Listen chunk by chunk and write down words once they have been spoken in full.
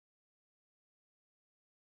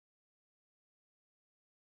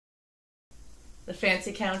The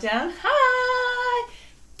fancy countdown. Hi!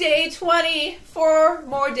 Day 20. 4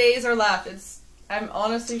 more days are left. I'm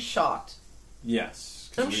honestly shocked.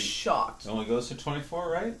 Yes. I'm shocked. It only goes to 24,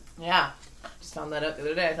 right? Yeah. Just found that out the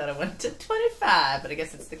other day. I thought it went to 25, but I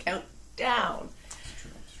guess it's the countdown. It's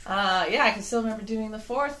true. Yeah, I can still remember doing the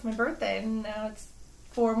 4th, my birthday, and now it's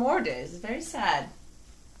 4 more days. It's very sad.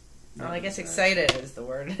 Well, I guess excited is the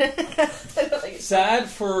word. Sad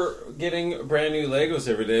for getting brand new Legos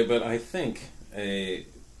every day, but I think a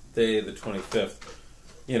day, the 25th,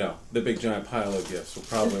 you know, the big giant pile of gifts will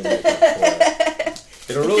probably make up for it.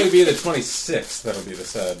 It'll really be the 26th that'll be the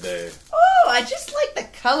sad day. Oh, I just like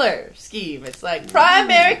the color scheme. It's like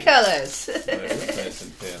primary colors. That is nice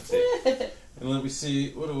and fancy. And let me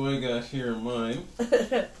see, what do I got here in mine?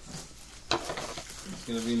 There's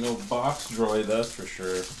going to be no box droid, that's for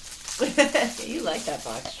sure. You like that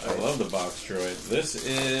box droid. I love the box droid. This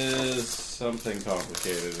is something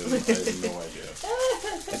complicated, and I have no idea.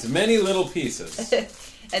 It's many little pieces.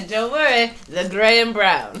 And don't worry, the gray and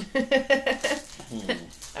brown.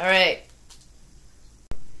 All right.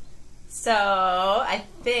 So, I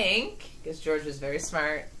think, because George was very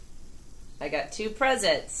smart, I got 2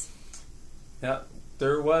 presents. Yeah,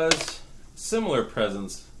 there was similar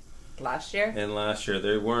presents Last year? in last year.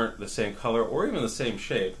 They weren't the same color or even the same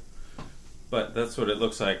shape. But that's what it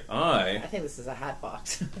looks like. I think this is a hat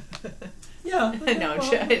box. Yeah. No,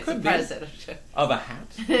 it's a present. Of a hat,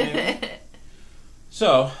 maybe.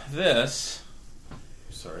 So, this...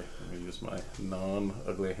 Sorry, let me use my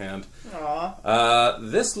non-ugly hand.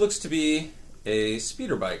 Aww. This looks to be a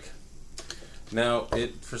speeder bike. Now,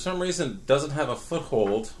 it, for some reason, doesn't have a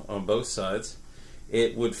foothold on both sides.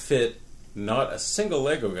 It would fit not a single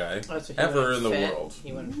Lego guy ever in the world.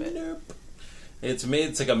 He wouldn't fit. Nope. It's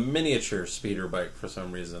like a miniature speeder bike for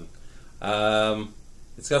some reason.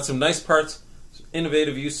 It's got some nice parts, some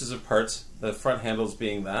innovative uses of parts, the front handles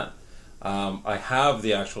being that. I have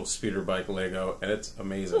the actual speeder bike Lego, and it's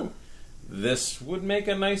amazing. Ooh. This would make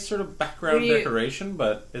a nice sort of background decoration,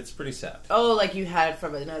 but it's pretty sad. Oh, like you had it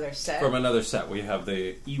from another set? From another set. We have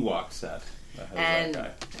the Ewok set. That has and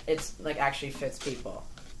that guy. It's like actually fits people.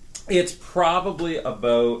 It's probably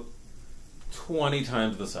about 20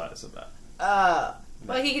 times the size of that.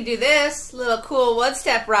 Well, he could do this little cool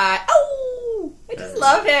one-step ride. Oh, I just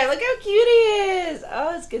love him. Look how cute he is.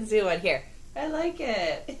 Oh, let's get zoom on here. I like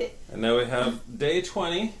it. And now we have day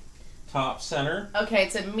 20, top center. Okay,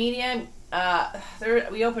 it's a medium.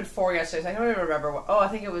 We opened 4 yesterday, so I don't even remember what. Oh, I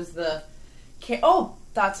think it was the. Oh,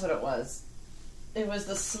 that's what it was. It was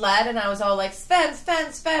the sled, and I was all like, Sven,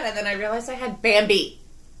 Sven, Sven. And then I realized I had Bambi.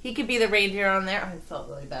 He could be the reindeer on there. I felt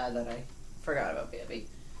really bad that I forgot about Bambi.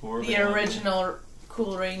 Poor the Bambi. Original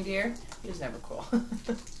cool reindeer. He was never cool.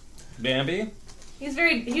 Bambi? He was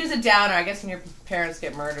a downer. I guess when your parents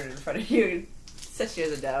get murdered in front of you, such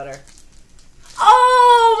as a downer.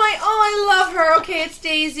 Oh, I love her. Okay, it's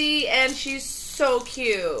Daisy, and she's so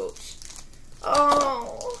cute.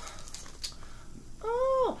 Oh,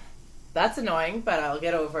 that's annoying, but I'll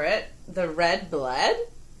get over it. The red blood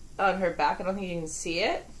on her back. I don't think you can see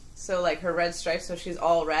it. So, like, her red stripes, so she's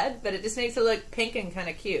all red, but it just makes it look pink and kind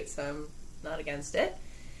of cute, so I'm not against it.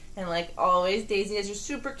 And, like always, Daisy has her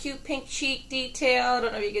super cute pink cheek detail. I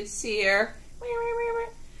don't know if you can see her.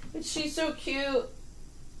 But she's so cute.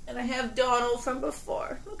 And I have Donald from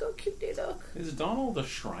before. Look how cute they look. Is Donald a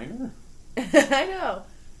Shriner? I know.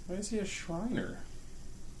 Why is he a Shriner?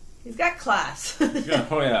 He's got class. Yeah,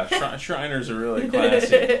 oh yeah, Shriners are really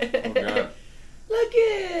classy. Oh god. Look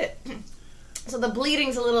it. So the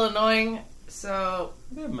bleeding's a little annoying, so...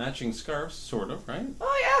 They have matching scarves, sort of, right?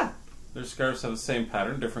 Oh yeah. Their scarves have the same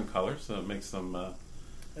pattern, different colors, so it makes them...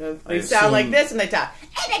 they sound like this and they talk.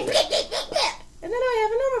 And then I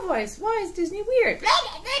have a normal voice. Why is Disney weird?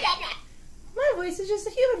 My voice is just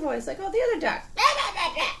a human voice, like all the other ducks.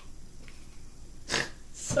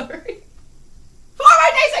 Sorry. 4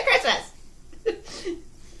 more days of Christmas!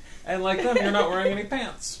 And like them, you're not wearing any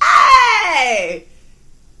pants. Hey!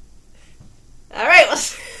 Alright, we'll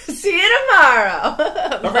see you tomorrow.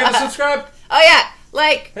 Don't forget to subscribe. Oh yeah,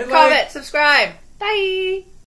 like, Hit comment, like. subscribe. Bye!